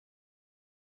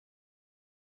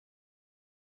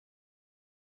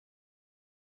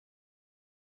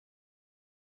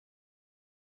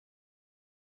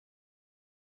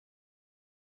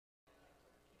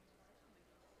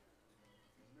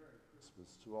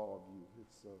Christmas to all of you.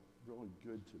 It's really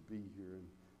good to be here and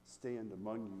stand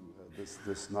among you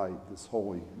this night, this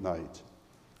holy night.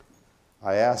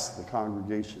 I asked the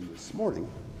congregation this morning,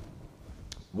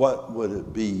 what would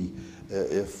it be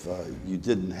if you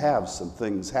didn't have some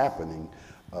things happening?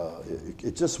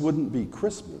 It just wouldn't be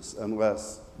Christmas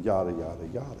unless yada, yada,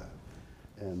 yada.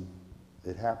 And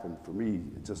it happened for me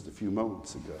just a few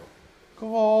moments ago.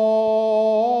 Gloria,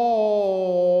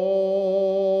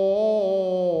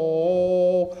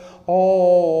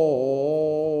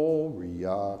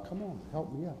 come on,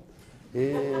 help me out.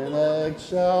 In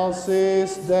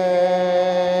excelsis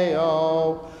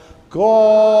Deo,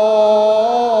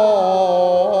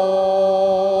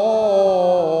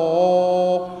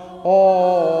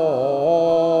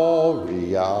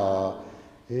 Gloria,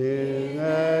 in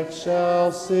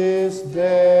excelsis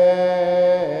Deo.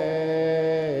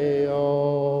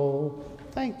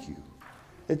 Thank you.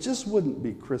 It just wouldn't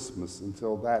be Christmas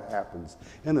until that happens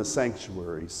in a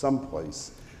sanctuary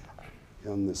someplace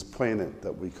on this planet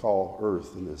that we call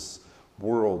Earth, in this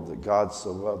world that God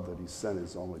so loved that he sent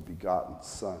his only begotten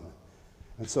Son.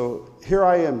 And so here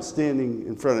I am standing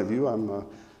in front of you. I'm a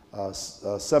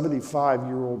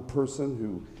 75-year-old person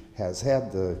who has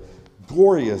had the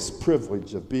glorious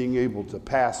privilege of being able to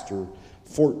pastor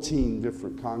 14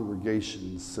 different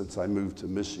congregations since I moved to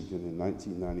Michigan in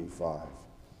 1995.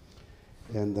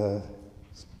 And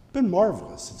it's been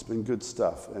marvelous. It's been good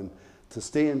stuff. And to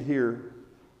stand here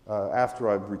after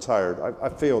I've retired, I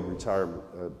failed retirement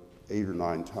 8 or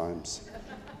 9 times.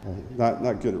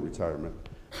 Not good at retirement.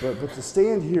 But to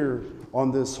stand here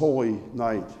on this holy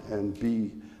night and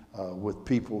be with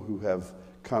people who have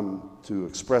come to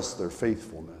express their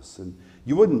faithfulness. And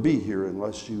you wouldn't be here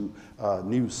unless you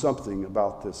knew something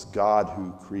about this God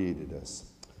who created us.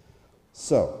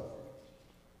 So,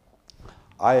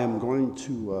 I am going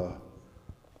to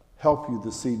help you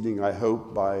this evening, I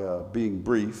hope, by being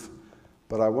brief.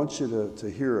 But I want you to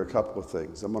hear a couple of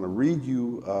things. I'm going to read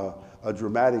you a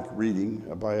dramatic reading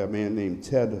by a man named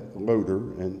Ted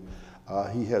Loder, and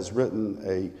he has written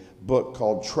a book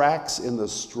called Tracks in the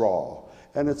Straw,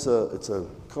 and it's a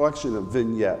collection of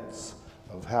vignettes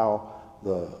of how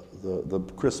the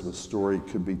Christmas story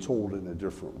could be told in a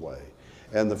different way.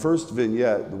 And the first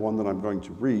vignette, the one that I'm going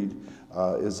to read,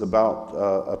 is about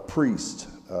a priest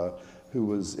who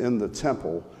was in the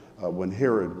temple when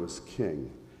Herod was king.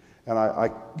 And I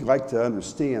like to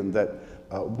understand that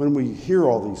when we hear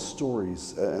all these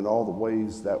stories and all the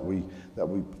ways that we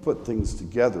put things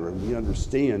together, and we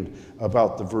understand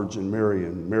about the Virgin Mary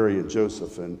and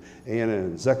Joseph and Anna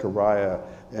and Zechariah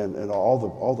and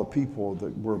all the people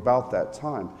that were about that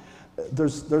time,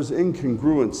 there's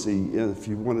incongruency if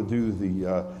you want to do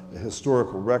the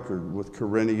historical record with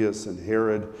Quirinius and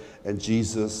Herod and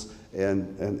Jesus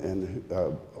and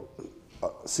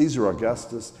Caesar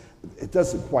Augustus. It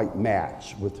doesn't quite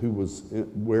match with who was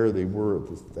where they were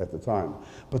at the time.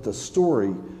 But the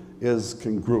story is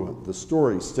congruent. The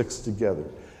story sticks together.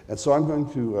 And so I'm going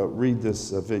to read this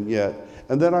vignette,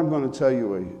 and then I'm going to tell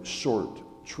you a short,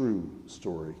 true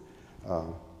story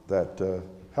that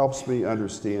helps me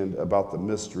understand about the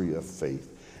mystery of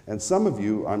faith. And some of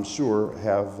you, I'm sure,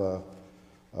 have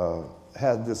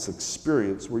had this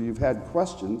experience where you've had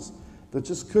questions that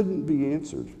just couldn't be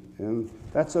answered, and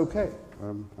that's okay.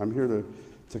 I'm here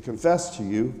to confess to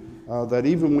you that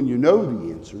even when you know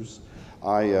the answers,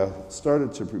 I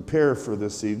started to prepare for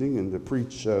this evening, and to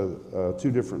preach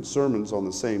 2 different sermons on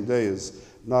the same day is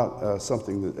not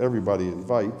something that everybody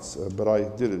invites, but I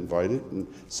did invite it, and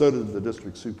so did the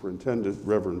district superintendent,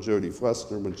 Reverend Jody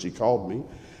Flessner, when she called me,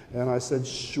 and I said,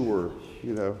 sure,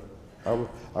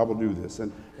 I will do this,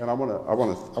 and I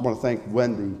want to thank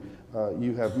Wendy.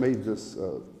 You have made this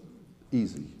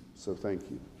easy, so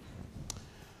thank you.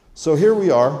 So here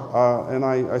we are, and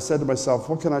I said to myself,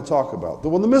 what can I talk about?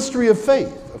 Well, the mystery of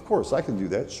faith. Of course, I can do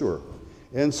that, sure.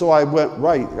 And so I went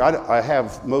right. I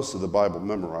have most of the Bible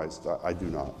memorized. I do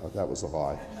not. That was a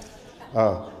lie.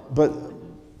 But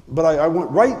I went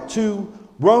right to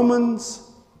Romans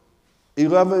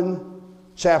 11,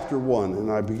 chapter 1,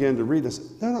 and I began to read this.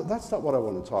 No, that's not what I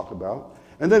want to talk about.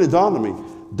 And then it dawned on me,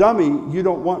 dummy, you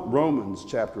don't want Romans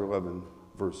chapter 11,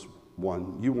 verse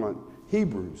 1. You want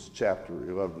Hebrews chapter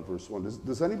 11, verse 1.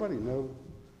 Does anybody know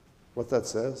what that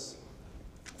says?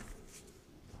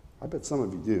 I bet some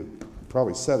of you do. You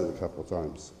probably said it a couple of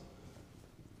times.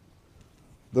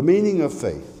 The meaning of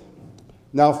faith.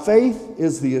 Now, faith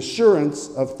is the assurance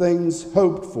of things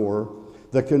hoped for,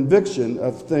 the conviction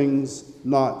of things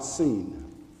not seen.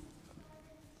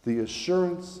 The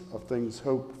assurance of things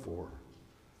hoped for.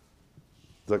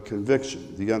 The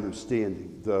conviction, the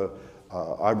understanding,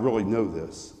 I really know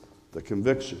this. the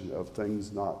conviction of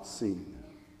things not seen.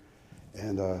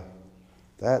 And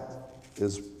that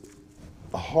is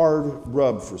a hard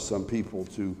rub for some people,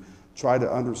 to try to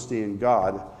understand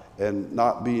God and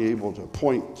not be able to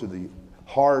point to the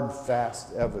hard,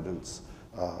 fast evidence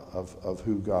of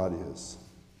who God is.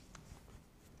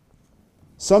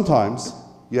 Sometimes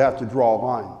you have to draw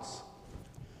lines.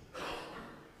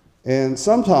 And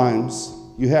sometimes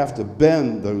you have to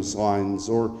bend those lines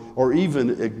or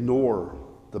even ignore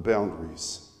the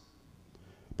boundaries.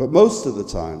 But most of the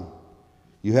time,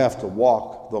 you have to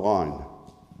walk the line.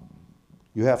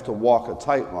 You have to walk a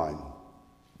tight line.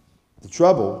 The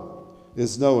trouble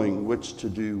is knowing which to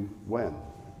do when.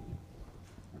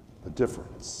 The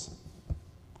difference.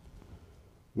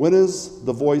 When is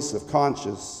the voice of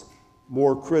conscience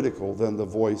more critical than the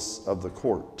voice of the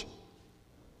court?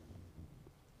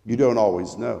 You don't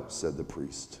always know, said the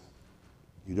priest.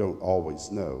 You don't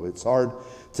always know. It's hard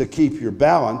to keep your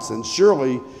balance, and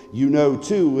surely you know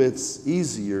too it's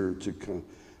easier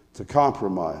to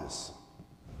compromise.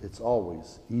 It's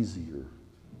always easier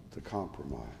to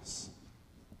compromise.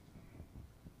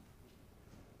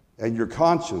 And your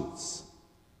conscience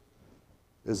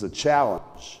is a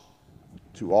challenge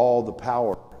to all the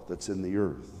power that's in the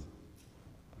earth.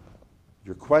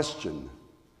 Your question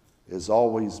is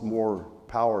always more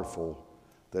powerful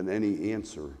than any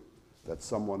answer that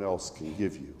someone else can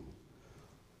give you.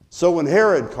 So when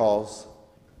Herod calls,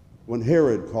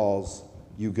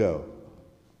 you go.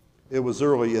 It was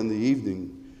early in the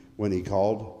evening when he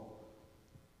called.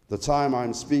 The time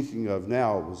I'm speaking of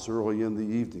now was early in the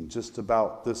evening, just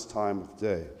about this time of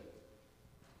day.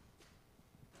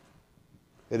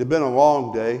 It had been a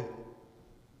long day.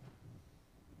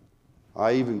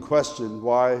 I even questioned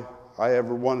why I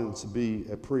ever wanted to be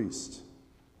a priest.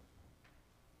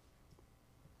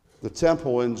 The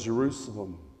temple in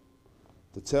Jerusalem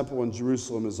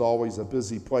is always a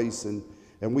busy place, and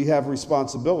we have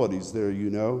responsibilities there, you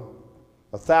know,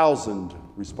 1,000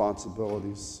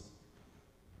 responsibilities.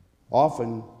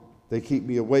 Often, they keep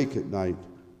me awake at night.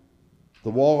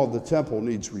 The wall of the temple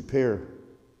needs repair.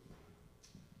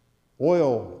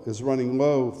 Oil is running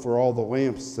low for all the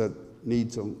lamps that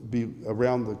need to be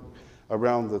around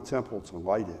the temple to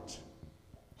light it.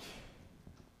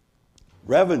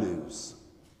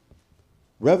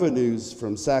 Revenues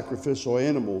from sacrificial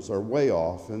animals are way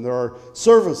off, and there are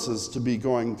services to be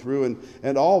going through,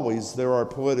 and always there are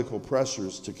political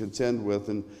pressures to contend with,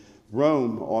 and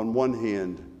Rome, on one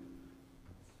hand,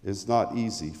 is not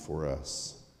easy for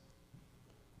us.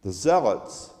 The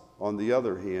zealots, on the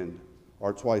other hand,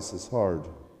 are twice as hard.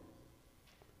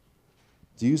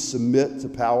 Do you submit to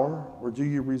power, or do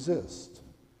you resist?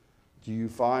 Do you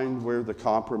find where the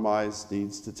compromise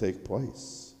needs to take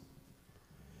place?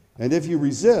 And if you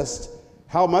resist,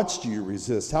 how much do you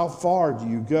resist? How far do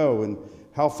you go, and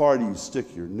how far do you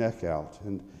stick your neck out?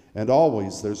 And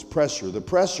always there's pressure. The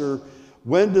pressure,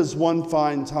 when does one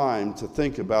find time to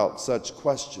think about such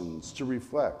questions, to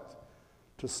reflect,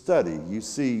 to study? You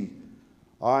see,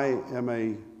 I am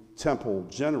a temple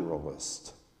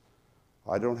generalist.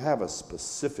 I don't have a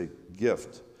specific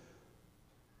gift,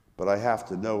 but I have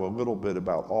to know a little bit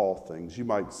about all things. You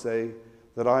might say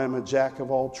that I am a jack of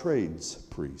all trades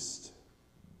priest.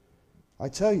 I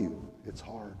tell you, it's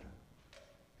hard.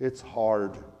 It's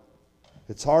hard.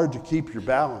 It's hard to keep your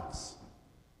balance.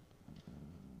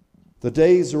 The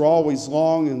days are always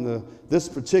long, and this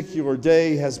particular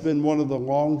day has been one of the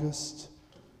longest.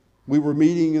 We were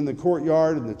meeting in the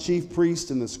courtyard, and the chief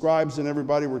priest and the scribes and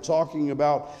everybody were talking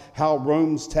about how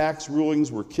Rome's tax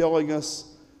rulings were killing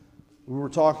us. We were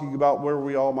talking about where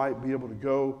we all might be able to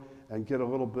go and get a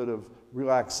little bit of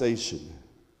relaxation.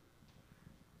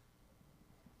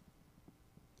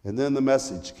 And then the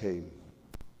message came.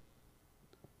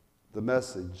 The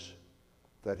message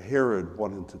that Herod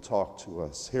wanted to talk to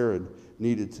us. Herod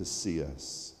needed to see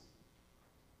us.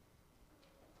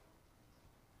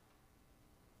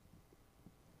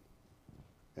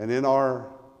 And in our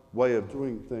way of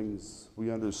doing things,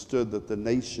 we understood that the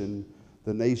nation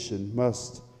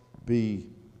must be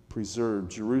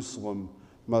preserved. Jerusalem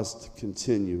must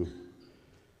continue.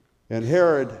 And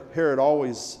Herod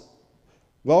always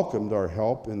welcomed our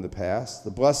help in the past.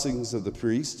 The blessings of the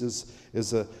priest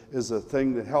is a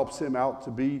thing that helps him out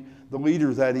to be the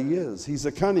leader that he is. He's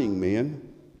a cunning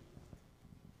man.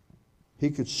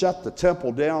 He could shut the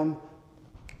temple down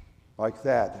like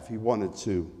that if he wanted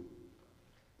to.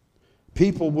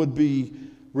 People would be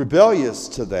rebellious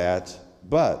to that,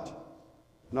 but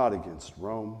not against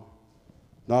Rome,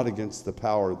 not against the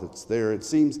power that's there. It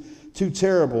seems too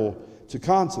terrible to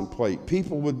contemplate.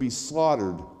 People would be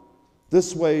slaughtered.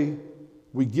 This way,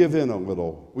 we give in a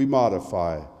little, we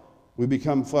modify, We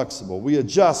become flexible. We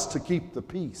adjust to keep the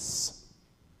peace.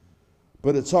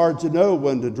 But it's hard to know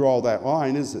when to draw that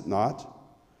line, is it not?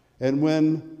 And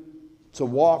when to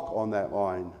walk on that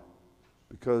line,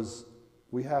 because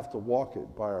we have to walk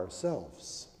it by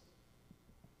ourselves.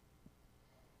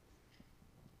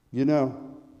 You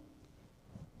know,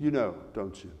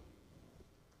 don't you?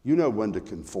 You know when to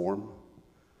conform.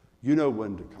 You know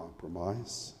when to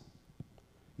compromise.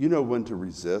 You know when to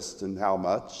resist and how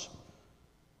much.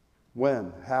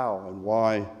 When, how, and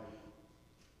why.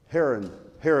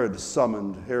 Herod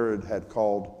summoned, Herod had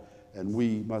called, and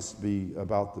we must be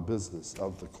about the business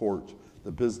of the court,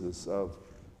 the business of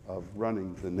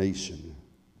running the nation.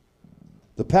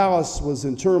 The palace was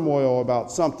in turmoil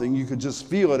about something. You could just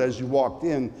feel it as you walked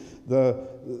in. The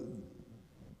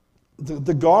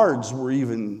guards were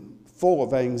even full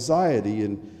of anxiety,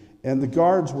 and the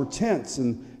guards were tense,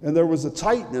 and there was a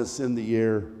tightness in the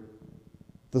air.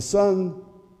 The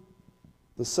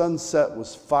sunset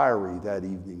was fiery that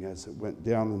evening as it went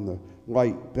down, and the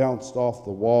light bounced off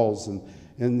the walls. And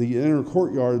in the inner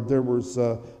courtyard, there was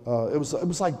it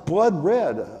was like blood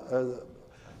red,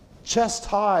 chest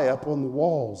high up on the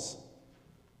walls,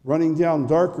 running down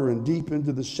darker and deep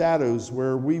into the shadows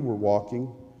where we were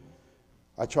walking.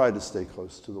 I tried to stay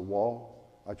close to the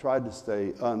wall. I tried to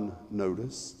stay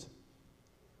unnoticed.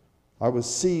 I was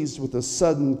seized with a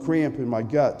sudden cramp in my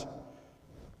gut.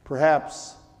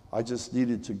 Perhaps I just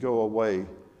needed to go away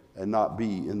and not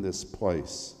be in this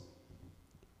place.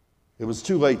 It was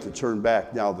too late to turn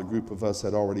back now. The group of us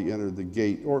had already entered the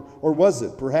gate. Or was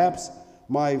it? Perhaps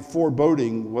my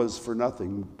foreboding was for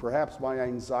nothing. Perhaps my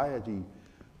anxiety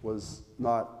was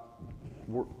not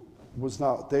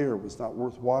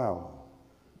worthwhile.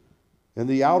 In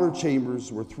the outer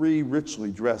chambers were three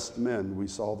richly dressed men. We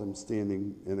saw them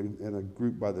standing in a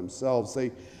group by themselves.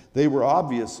 They were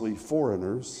obviously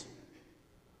foreigners.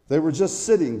 They were just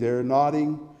sitting there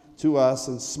nodding to us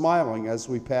and smiling as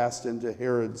we passed into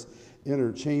Herod's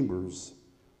inner chambers.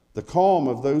 The calm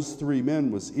of those three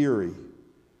men was eerie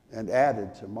and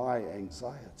added to my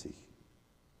anxiety.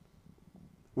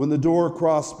 When the door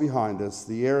crossed behind us,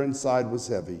 the air inside was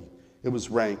heavy. It was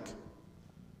rank.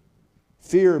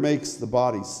 Fear makes the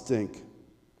body stink.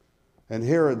 And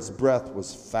Herod's breath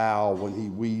was foul when he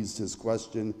wheezed his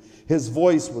question. His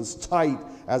voice was tight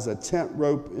as a tent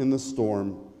rope in the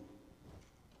storm.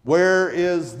 Where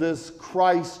is this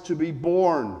Christ to be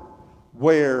born?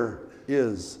 Where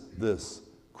is this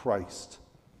Christ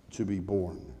to be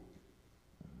born?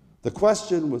 The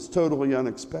question was totally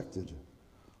unexpected.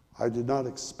 I did not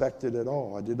expect it at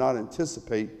all. I did not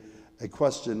anticipate a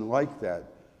question like that.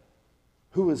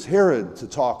 Who is Herod to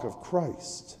talk of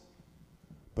Christ?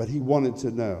 But he wanted to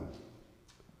know.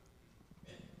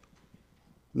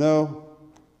 No,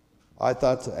 I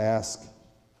thought to ask,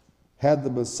 had the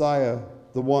Messiah,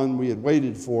 the one we had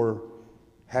waited for,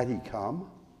 had he come?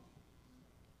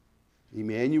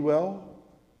 Emmanuel,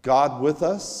 God with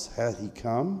us, had he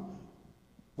come?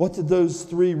 What did those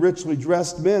three richly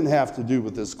dressed men have to do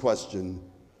with this question?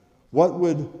 What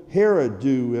would Herod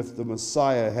do if the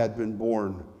Messiah had been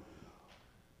born?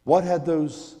 What had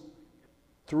those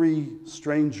three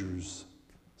strangers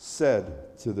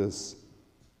said to this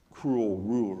cruel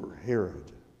ruler,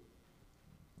 Herod?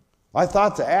 I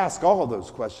thought to ask all of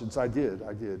those questions. I did.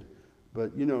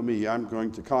 But you know me, I'm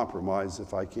going to compromise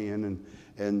if I can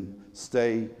and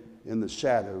stay in the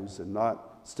shadows and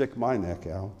not stick my neck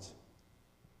out.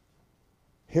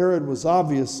 Herod was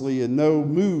obviously in no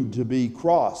mood to be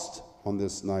crossed on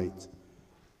this night.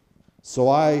 So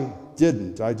I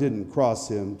didn't cross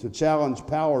him. To challenge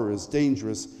power is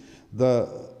dangerous.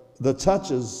 The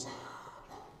touches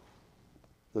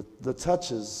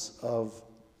of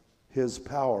his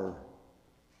power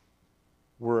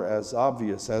were as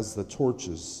obvious as the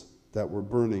torches that were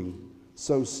burning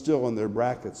so still in their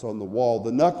brackets on the wall.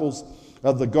 The knuckles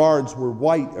of the guards were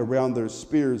white around their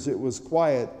spears. It was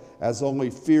quiet as only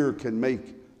fear can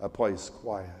make a place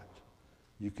quiet.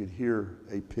 You could hear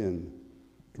a pin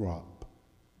drop.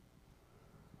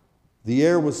 The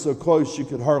air was so close you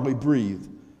could hardly breathe.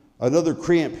 Another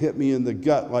cramp hit me in the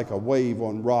gut like a wave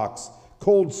on rocks.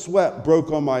 Cold sweat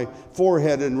broke on my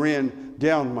forehead and ran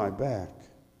down my back.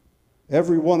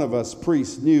 Every one of us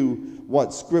priests knew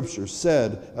what Scripture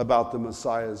said about the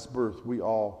Messiah's birth. We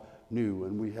all knew,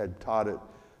 and we had taught it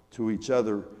to each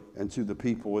other and to the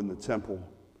people in the temple.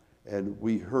 And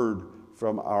we heard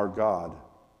from our God.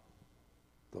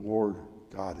 The Lord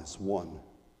God is one.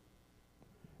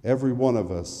 Every one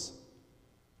of us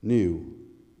knew.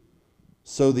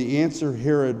 So the answer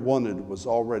Herod wanted was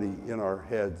already in our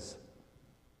heads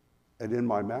and in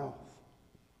my mouth.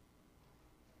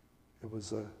 It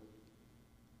was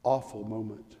awful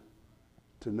moment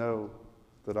to know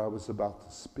that I was about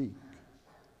to speak.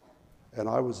 And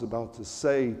I was about to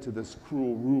say to this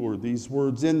cruel ruler these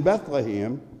words, "In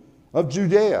Bethlehem of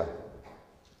Judea.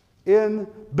 In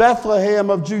Bethlehem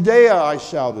of Judea," I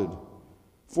shouted,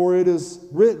 "for it is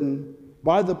written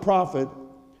by the prophet,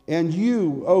 and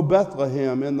you, O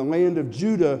Bethlehem, in the land of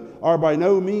Judah, are by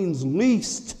no means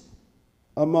least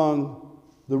among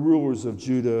the rulers of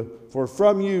Judah, for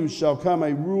from you shall come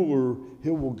a ruler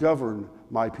who will govern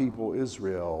my people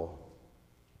Israel."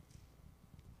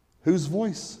 Whose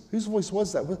voice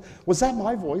was that? Was that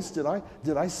my voice? Did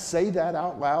I say that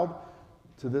out loud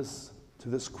to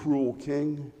this cruel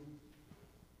king?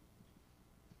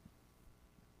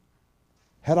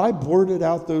 Had I blurted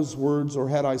out those words, or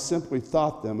had I simply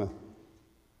thought them?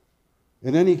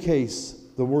 In any case,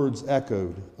 the words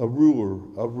echoed, "A ruler,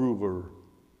 a ruler,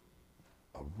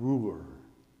 a ruler."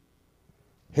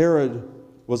 Herod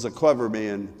was a clever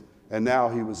man, and now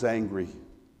he was angry.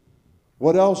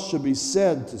 What else should be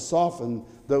said to soften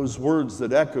those words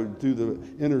that echoed through the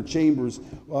inner chambers?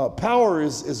 Power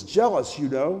is jealous, you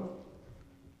know.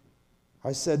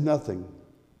 I said nothing.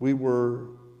 We were,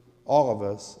 all of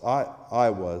us,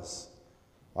 I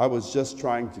was just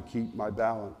trying to keep my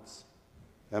balance.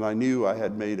 And I knew I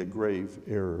had made a grave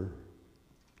error.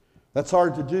 That's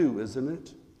hard to do, isn't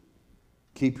it?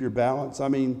 Keep your balance. I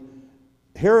mean,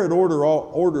 Herod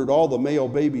ordered all the male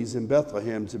babies in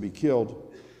Bethlehem to be killed.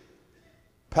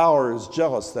 Power is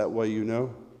jealous that way, you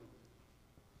know.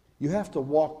 You have to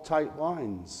walk tight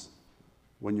lines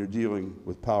when you're dealing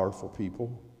with powerful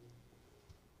people.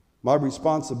 My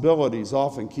responsibilities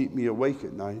often keep me awake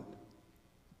at night.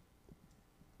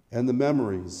 And the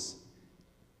memories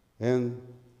and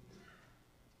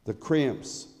the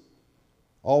cramps,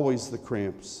 always the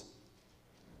cramps.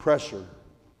 Pressure,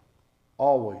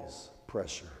 always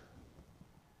pressure.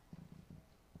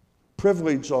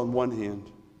 Privilege on one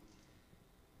hand,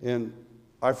 and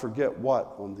I forget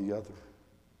what on the other.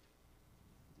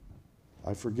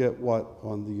 I forget what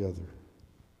on the other.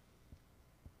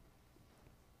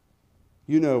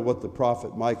 You know what the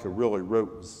prophet Micah really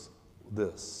wrote was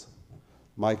this.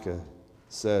 Micah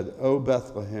said, "O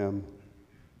Bethlehem,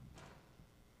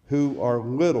 who are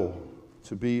little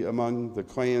to be among the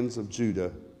clans of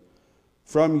Judah,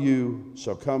 from you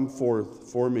shall come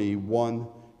forth for me one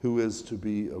who is to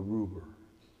be a ruler."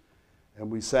 And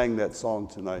we sang that song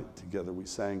tonight together. We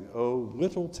sang, "O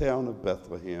little town of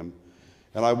Bethlehem."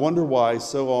 And I wonder why,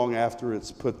 so long after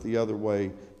it's put the other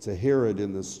way to Herod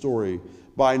in the story,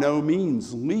 by no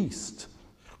means least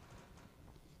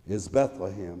is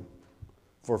Bethlehem.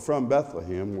 For from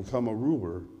Bethlehem will come a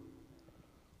ruler,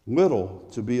 little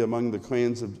to be among the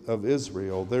clans of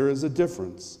Israel. There is a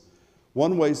difference.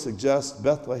 One way suggests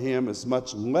Bethlehem is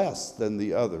much less than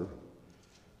the other.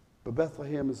 But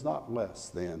Bethlehem is not less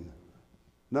than.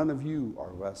 None of you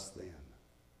are less than.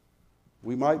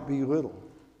 We might be little.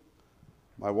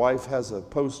 My wife has a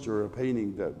poster, a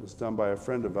painting that was done by a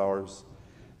friend of ours,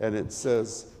 and it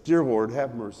says, "Dear Lord,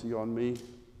 have mercy on me.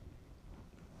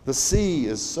 The sea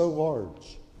is so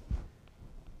large,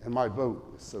 and my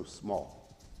boat is so small."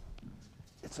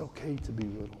 It's okay to be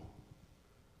little.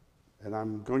 And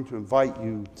I'm going to invite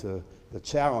you to the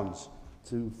challenge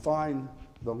to find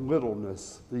the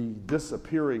littleness, the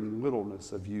disappearing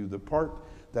littleness of you, the part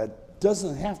that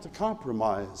doesn't have to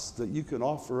compromise, that you can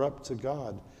offer up to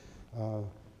God.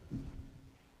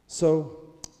 So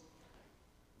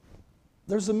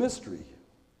there's a mystery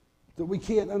that we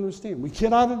can't understand. We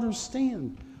cannot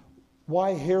understand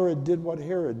why Herod did what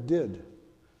Herod did.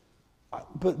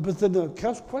 But then the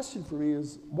question for me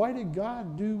is, why did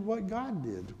God do what God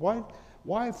did?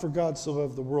 Why for God so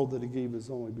loved the world that he gave his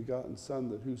only begotten Son,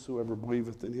 that whosoever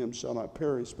believeth in him shall not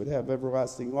perish but have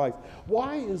everlasting life?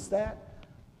 Why is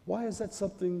that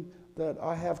something that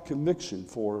I have conviction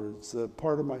for? It's a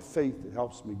part of my faith that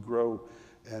helps me grow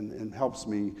and helps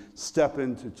me step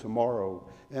into tomorrow.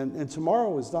 And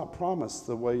tomorrow is not promised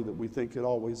the way that we think it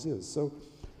always is. So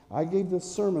I gave this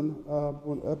sermon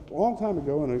a long time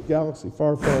ago in a galaxy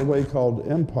far, far away called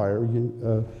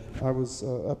Empire. I was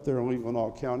up there in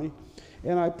Leelanau County,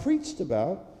 and I preached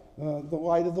about the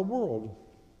light of the world.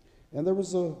 And there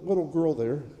was a little girl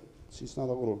there. She's not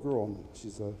a little girl.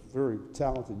 She's a very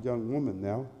talented young woman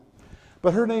now.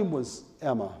 But her name was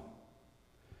Emma.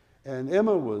 And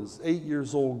Emma was 8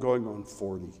 years old going on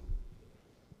 40.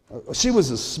 She was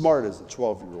as smart as a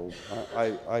 12-year-old.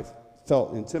 I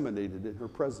felt intimidated in her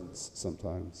presence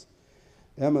sometimes.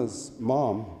 Emma's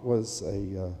mom was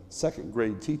a second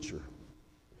grade teacher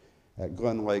at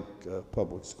Glen Lake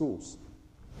Public Schools.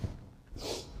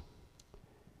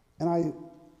 And I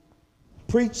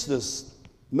preached this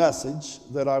message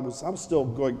that I'm still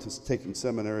going to taking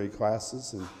seminary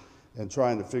classes and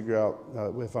trying to figure out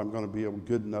if I'm going to be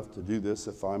good enough to do this,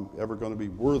 if I'm ever going to be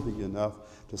worthy enough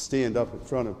to stand up in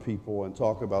front of people and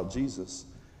talk about Jesus.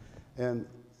 And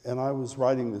I was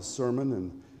writing this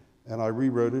sermon, and I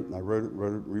rewrote it, and I wrote it,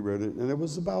 rewrote it, and it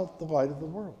was about the light of the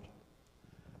world.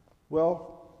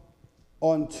 Well,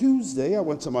 on Tuesday, I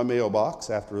went to my mailbox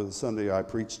after the Sunday I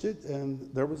preached it, and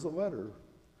there was a letter.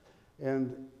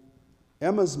 And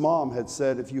Emma's mom had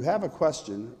said, if you have a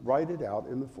question, write it out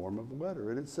in the form of a letter.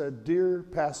 And it said, Dear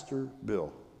Pastor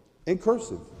Bill, in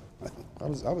cursive. I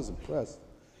was impressed.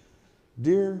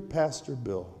 Dear Pastor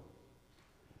Bill,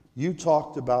 you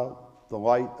talked about the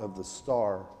light of the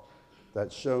star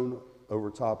that shone over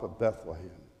top of Bethlehem.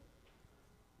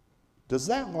 Does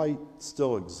that light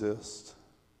still exist?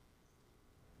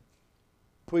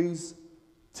 Please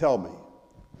tell me.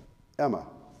 Emma.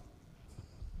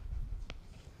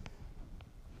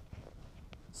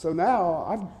 So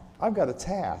now I've got a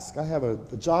task. I have a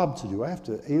job to do. I have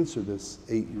to answer this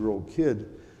 8-year-old kid.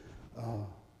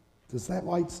 Does that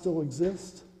light still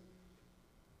exist?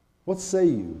 What say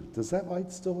you? Does that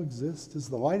light still exist? Is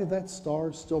the light of that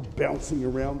star still bouncing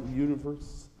around the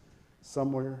universe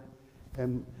somewhere?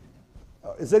 And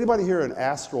is anybody here an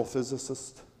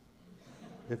astrophysicist?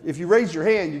 If you raise your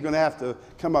hand, you're going to have to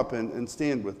come up and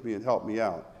stand with me and help me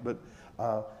out. But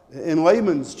in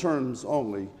layman's terms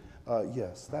only,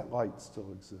 yes, that light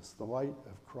still exists. The light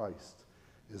of Christ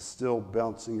is still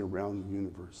bouncing around the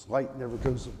universe. Light never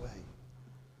goes away.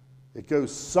 It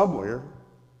goes somewhere.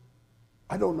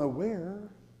 I don't know where.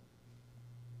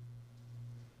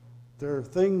 There are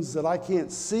things that I can't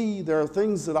see. There are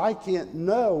things that I can't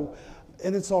know.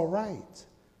 And it's all right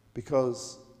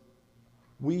because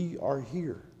we are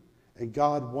here. And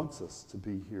God wants us to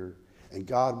be here. And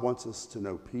God wants us to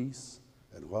know peace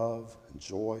and love and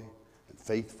joy and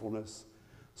faithfulness.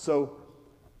 So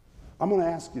I'm going to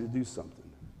ask you to do something.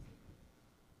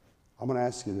 I'm going to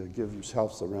ask you to give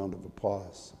yourselves a round of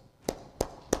applause.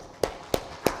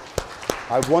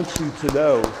 I want you to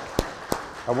know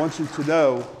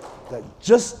that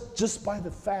just by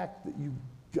the fact that you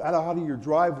got out of your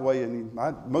driveway, and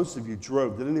most of you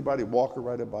drove. Did anybody walk or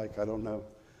ride a bike? I don't know.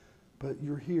 But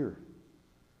you're here.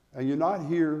 And you're not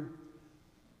here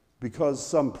because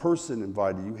some person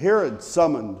invited you. Herod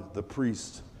summoned the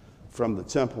priest from the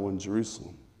temple in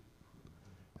Jerusalem.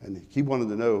 And he wanted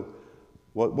to know,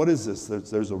 what is this?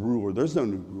 There's a ruler. There's no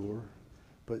new ruler.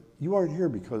 But you aren't here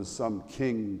because some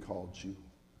king called you,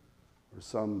 or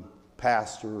some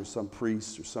pastor, or some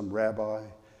priest, or some rabbi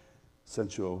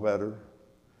sent you a letter.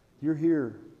 You're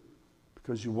here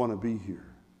because you want to be here.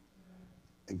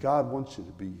 And God wants you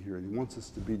to be here, and he wants us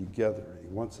to be together, and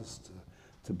he wants us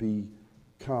to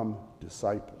become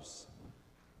disciples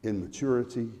in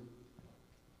maturity,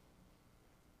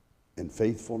 in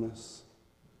faithfulness.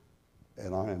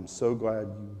 And I am so glad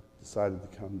you decided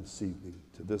to come this evening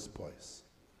to this place,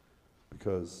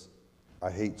 because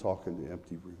I hate talking to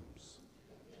empty rooms.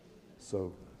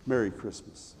 So, Merry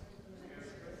Christmas.